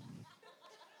just,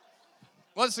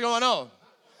 what's going on?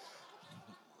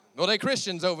 Well, they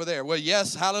Christians over there. Well,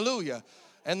 yes, hallelujah.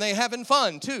 And they having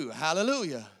fun too.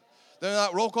 Hallelujah. They're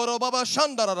not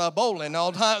bowling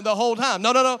the whole time.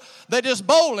 No. They're just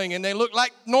bowling and they look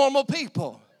like normal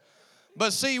people.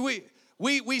 But see,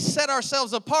 we set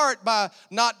ourselves apart by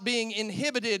not being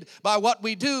inhibited by what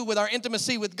we do with our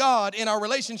intimacy with God in our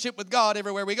relationship with God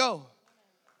everywhere we go.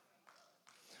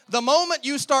 The moment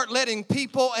you start letting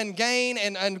people and gain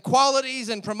and qualities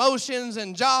and promotions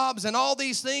and jobs and all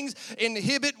these things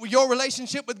inhibit your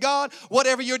relationship with God,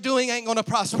 whatever you're doing ain't going to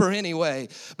prosper anyway.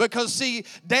 Because see,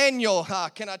 Daniel,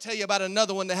 can I tell you about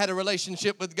another one that had a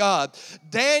relationship with God?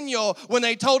 Daniel, when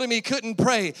they told him he couldn't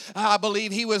pray, I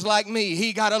believe he was like me.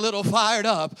 He got a little fired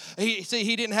up.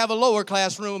 He didn't have a lower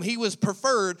class room. He was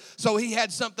preferred, so he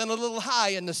had something a little high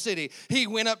in the city. He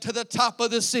went up to the top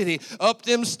of the city, up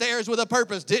them stairs with a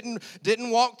purpose.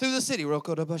 Didn't walk through the city.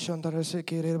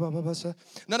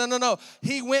 No.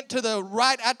 He went to the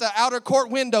right at the outer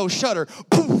court window shutter.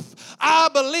 Poof! I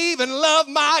believe and love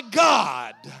my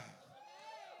God.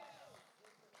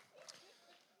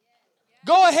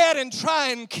 Go ahead and try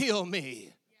and kill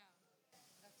me.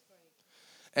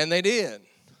 And they did.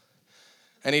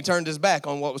 And he turned his back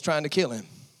on what was trying to kill him.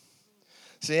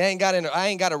 See, I ain't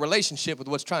got a relationship with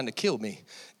what's trying to kill me.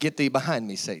 Get thee behind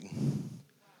me, Satan.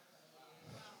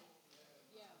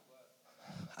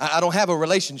 I don't have a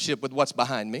relationship with what's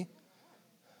behind me.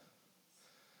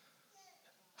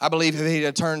 I believe if he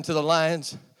had turned to the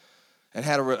lions and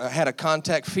had a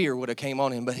contact, fear would have came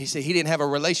on him. But he said he didn't have a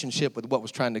relationship with what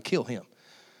was trying to kill him.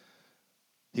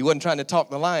 He wasn't trying to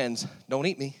talk the lions, don't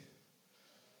eat me.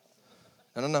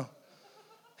 No.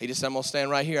 He just said, I'm going to stand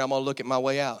right here. I'm going to look at my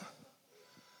way out.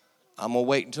 I'm going to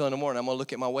wait until in the morning. I'm going to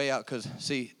look at my way out because,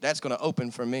 see, that's going to open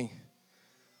for me.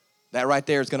 That right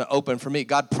there is going to open for me.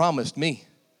 God promised me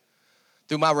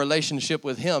through my relationship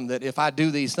with him that if I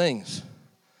do these things,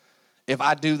 that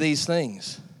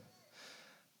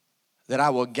I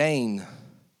will gain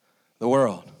the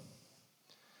world.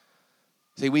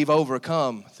 See, we've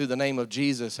overcome through the name of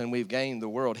Jesus and we've gained the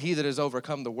world. He that has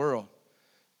overcome the world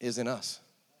is in us.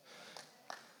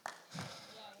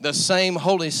 The same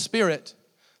Holy Spirit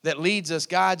that leads us,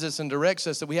 guides us, and directs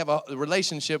us that we have a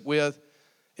relationship with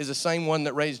is the same one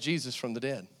that raised Jesus from the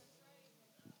dead.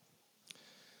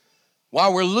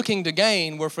 While we're looking to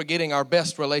gain, we're forgetting our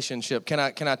best relationship. Can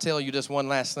I tell you just one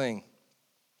last thing?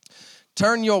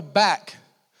 Turn your back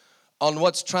on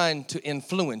what's trying to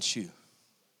influence you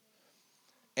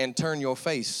and turn your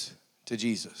face to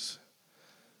Jesus,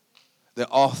 the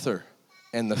author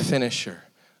and the finisher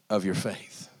of your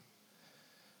faith.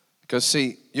 Because,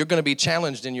 see, you're going to be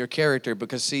challenged in your character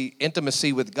because, see,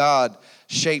 intimacy with God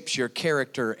shapes your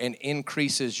character and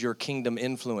increases your kingdom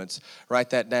influence. Write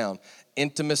that down.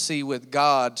 Intimacy with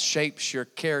God shapes your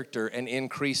character and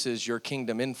increases your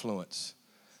kingdom influence.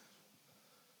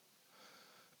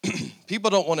 People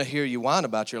don't want to hear you whine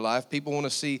about your life. People want to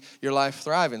see your life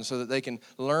thriving so that they can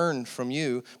learn from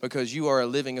you because you are a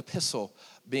living epistle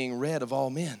being read of all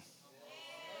men.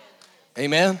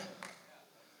 Amen?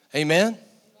 Amen?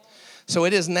 So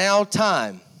it is now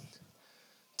time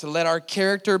to let our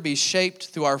character be shaped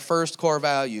through our first core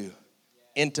value,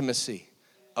 intimacy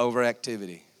over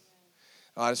activity.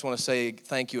 I just want to say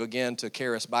thank you again to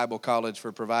Charis Bible College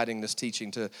for providing this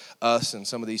teaching to us and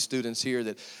some of these students here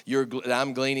that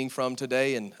I'm gleaning from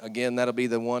today. And again, that'll be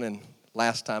the one and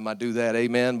last time I do that,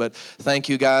 amen. But thank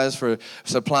you guys for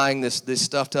supplying this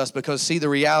stuff to us because, see, the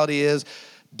reality is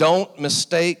don't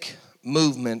mistake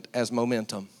movement as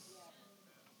momentum.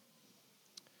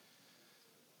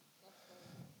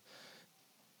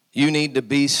 You need to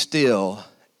be still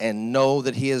and know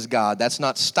that He is God. That's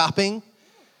not stopping.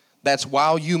 That's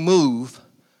while you move,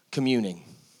 communing.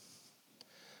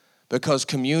 Because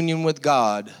communion with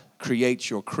God creates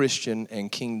your Christian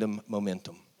and kingdom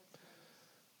momentum.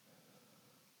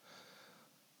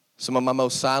 Some of my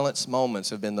most silenced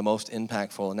moments have been the most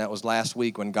impactful, and that was last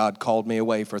week when God called me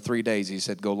away for 3 days. He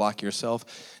said, go lock yourself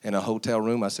in a hotel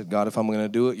room. I said, God, if I'm going to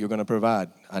do it, you're going to provide.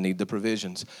 I need the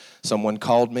provisions. Someone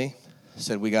called me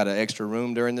Said, we got an extra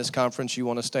room during this conference. You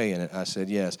want to stay in it? I said,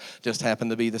 yes. Just happened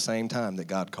to be the same time that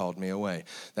God called me away.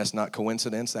 That's not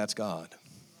coincidence. That's God.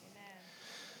 Amen.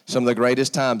 Some of the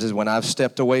greatest times is when I've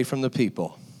stepped away from the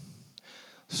people,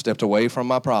 stepped away from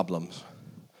my problems,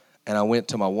 and I went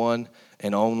to my one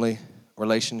and only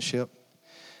relationship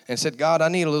and said, God, I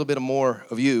need a little bit more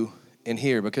of you in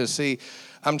here because, see,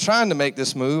 I'm trying to make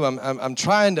this move. I'm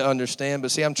trying to understand, but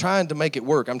see, I'm trying to make it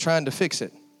work. I'm trying to fix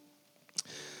it.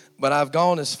 But I've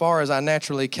gone as far as I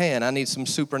naturally can. I need some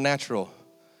supernatural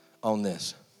on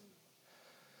this.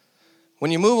 When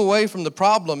you move away from the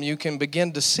problem, you can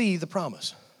begin to see the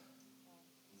promise.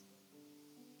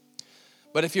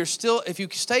 But if you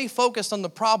stay focused on the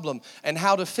problem and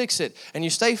how to fix it, and you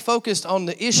stay focused on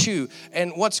the issue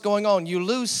and what's going on, you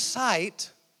lose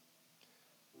sight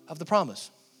of the promise.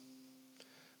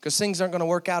 Because things aren't going to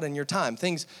work out in your time.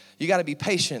 You got to be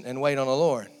patient and wait on the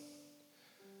Lord.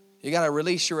 You got to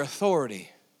release your authority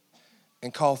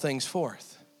and call things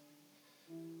forth.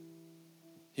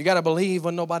 You got to believe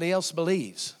when nobody else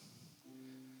believes.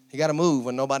 You got to move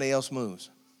when nobody else moves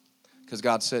because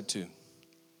God said to.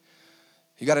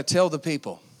 You got to tell the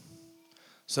people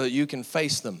so that you can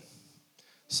face them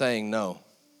saying no.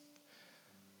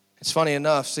 It's funny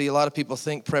enough, see, a lot of people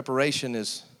think preparation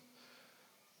is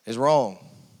wrong.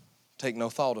 Take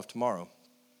no thought of tomorrow.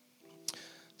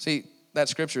 See, that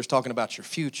scripture is talking about your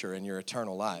future and your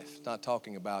eternal life. It's not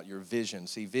talking about your vision.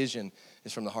 See, vision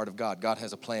is from the heart of God. God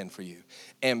has a plan for you.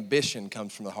 Ambition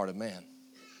comes from the heart of man.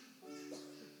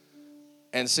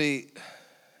 And see,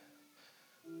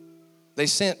 they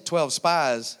sent 12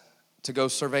 spies to go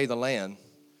survey the land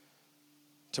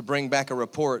to bring back a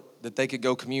report that they could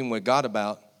go commune with God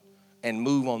about and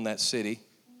move on that city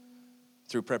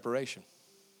through preparation.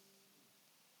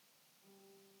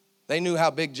 They knew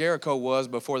how big Jericho was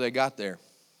before they got there.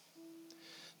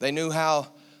 They knew how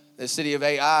the city of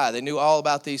Ai, they knew all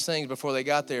about these things before they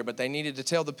got there, but they needed to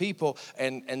tell the people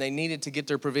and they needed to get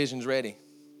their provisions ready.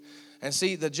 And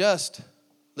see, the just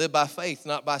live by faith,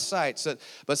 not by sight. So,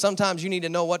 but sometimes you need to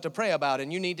know what to pray about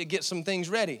and you need to get some things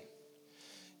ready.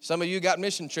 Some of you got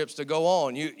mission trips to go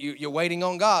on. You're waiting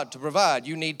on God to provide.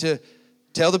 You need to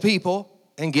tell the people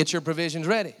and get your provisions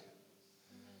ready.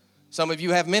 Some of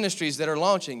you have ministries that are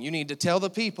launching. You need to tell the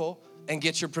people and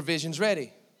get your provisions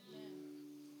ready.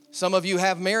 Some of you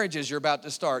have marriages you're about to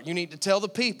start. You need to tell the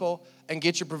people and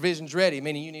get your provisions ready,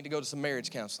 meaning you need to go to some marriage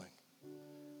counseling.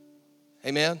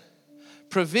 Amen?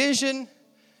 Provision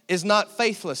is not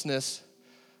faithlessness.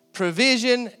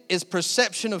 Provision is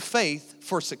perception of faith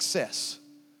for success.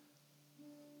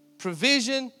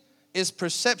 Provision is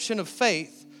perception of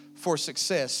faith for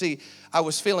success. See, I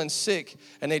was feeling sick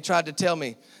and they tried to tell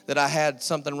me that I had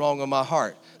something wrong with my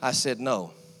heart. I said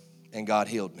no, and God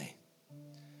healed me.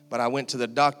 But I went to the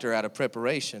doctor out of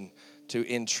preparation to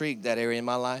intrigue that area in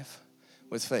my life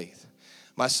with faith.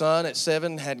 My son at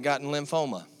 7 had gotten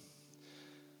lymphoma.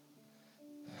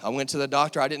 I went to the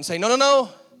doctor. I didn't say, no,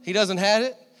 he doesn't have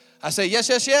it. I say,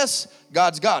 yes,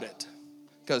 God's got it.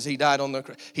 Because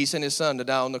he sent his son to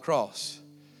die on the cross.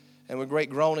 And with great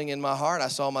groaning in my heart, I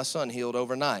saw my son healed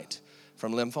overnight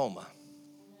from lymphoma.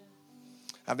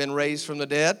 I've been raised from the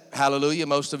dead. Hallelujah.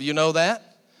 Most of you know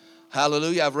that.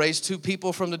 Hallelujah. I've raised 2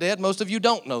 people from the dead. Most of you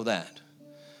don't know that.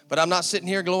 But I'm not sitting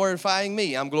here glorifying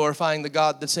me. I'm glorifying the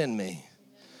God that's in me.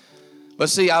 But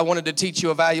see, I wanted to teach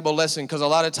you a valuable lesson because a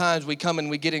lot of times we come and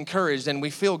we get encouraged and we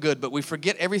feel good, but we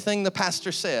forget everything the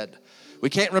pastor said. We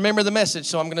can't remember the message,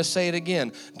 so I'm going to say it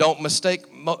again. Don't mistake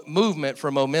movement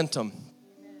for momentum.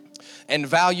 And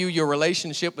value your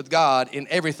relationship with God in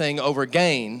everything over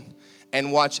gain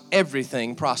and watch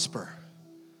everything prosper.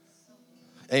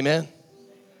 Amen?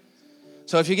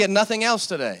 So if you get nothing else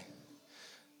today,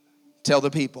 tell the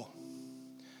people,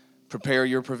 prepare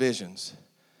your provisions,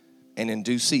 and in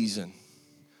due season,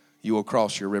 you will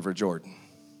cross your river Jordan.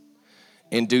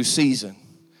 In due season,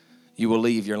 you will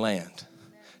leave your land.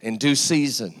 In due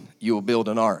season, you will build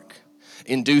an ark.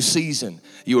 In due season,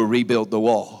 you will rebuild the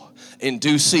wall. In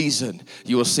due season,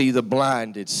 you will see the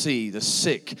blinded see, the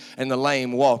sick and the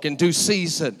lame walk. In due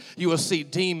season, you will see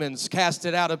demons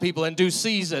casted out of people. In due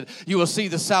season, you will see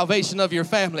the salvation of your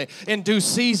family. In due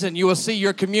season, you will see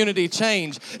your community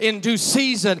change. In due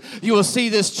season, you will see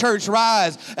this church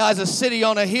rise as a city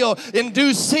on a hill. In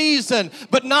due season,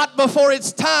 but not before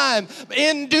it's time.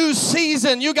 In due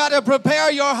season, you got to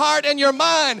prepare your heart and your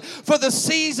mind for the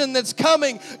season that's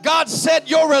coming. God said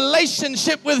your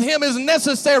relationship with Him is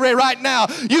necessary right right now.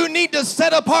 You need to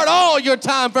set apart all your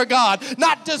time for God,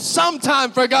 not just some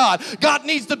time for God. God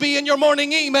needs to be in your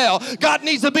morning email. God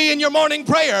needs to be in your morning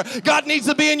prayer. God needs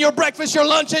to be in your breakfast, your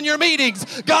lunch, and your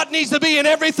meetings. God needs to be in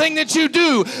everything that you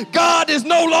do. God is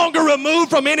no longer removed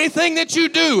from anything that you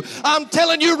do. I'm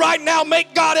telling you right now,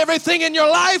 make God everything in your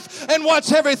life and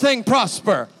watch everything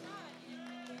prosper.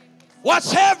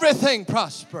 Watch everything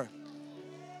prosper.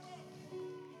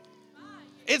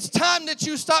 It's time that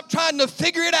you stop trying to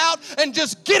figure it out and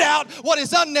just get out what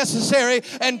is unnecessary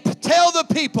and tell the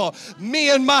people, me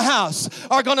and my house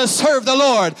are going to serve the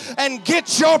Lord. And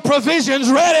get your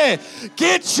provisions ready.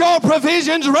 Get your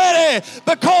provisions ready,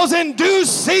 because in due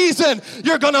season,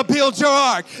 you're going to build your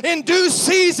ark. In due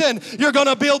season, you're going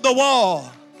to build the wall.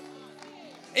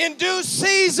 In due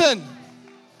season,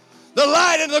 the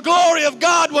light and the glory of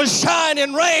God will shine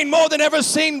and reign more than ever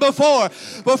seen before.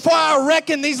 Before I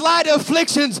reckon these light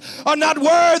afflictions are not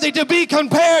worthy to be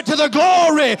compared to the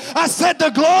glory. I said the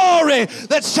glory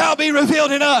that shall be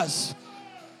revealed in us.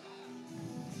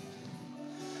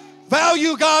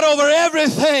 Value God over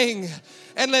everything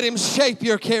and let Him shape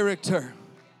your character.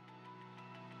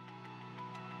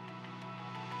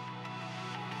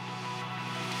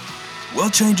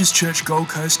 World Changers Church Gold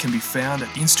Coast can be found at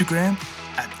Instagram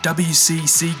at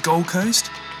WCC Gold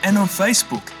Coast and on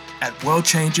Facebook at World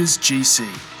Changers GC.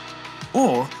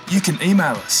 Or you can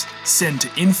email us, send to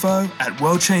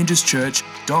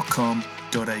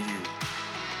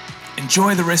info@worldchangerschurch.com.au.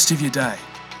 Enjoy the rest of your day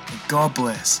and God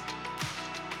bless.